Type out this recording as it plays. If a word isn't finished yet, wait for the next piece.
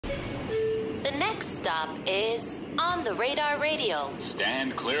The next stop is On the Radar Radio.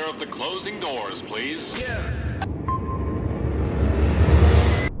 Stand clear of the closing doors, please.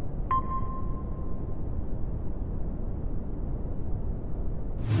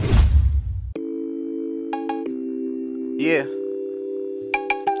 Yeah.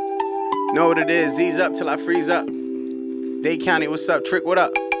 Know what it is. Ease up till I freeze up. Dade County, what's up? Trick, what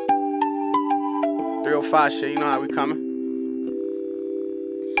up? 305 shit, you know how we coming.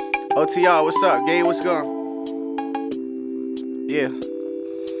 OTR, what's up? Gay, what's going? Yeah.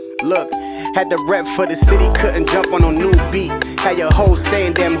 Look, had the rep for the city, couldn't jump on no new beat. Had your hoes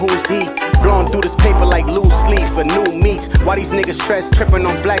saying, damn, who's he? Blowing through this paper like loose leaf for new meats. Why these niggas stressed, tripping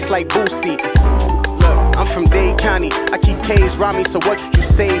on blacks like Boosie? Look, I'm from Dade County, I keep K's round me, so what would you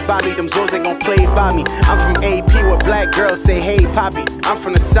say by me? Them Zoes ain't gon' play by me. I'm from AP where black girls say, hey, Poppy. I'm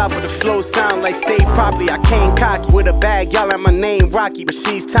from the South where the flow sound like stay properly. I came cocky with a bag, y'all at my name Rocky, but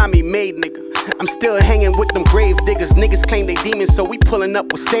she's Tommy made, nigga. I'm still hanging with them grave diggers. Niggas claim they demons, so we pulling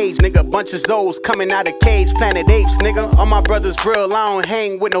up with sage, nigga. Bunch of Zoes coming out of cage, Planet Apes, nigga. All my brothers real, I don't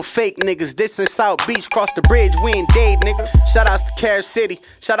hang with no fake niggas. This in South Beach, cross the bridge, we in Dade, nigga. Shout outs to Carol City,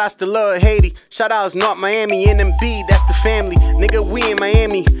 shout outs to Lil Haiti, shout outs North Miami, NMB, that's the family. Nigga, we in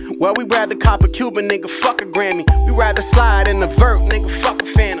Miami, well, we rather cop a Cuban, nigga, fuck a Grammy. We rather slide in the vert, nigga, fuck a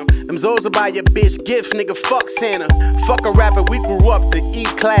Phantom. Them Zoes will buy your bitch gift, nigga, fuck Santa. Fuck a rapper, we grew up the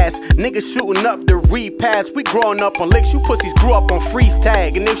E-class. Niggas shooting up the repass. We growing up on licks, you pussies grew up on freeze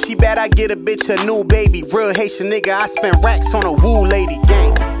tag. And if she bad, I get a bitch a new baby. Real Haitian nigga, I spent racks on a woo lady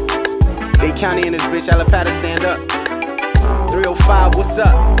gang. Dade County in this bitch, Alapata stand up. 305, what's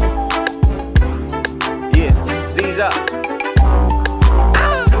up?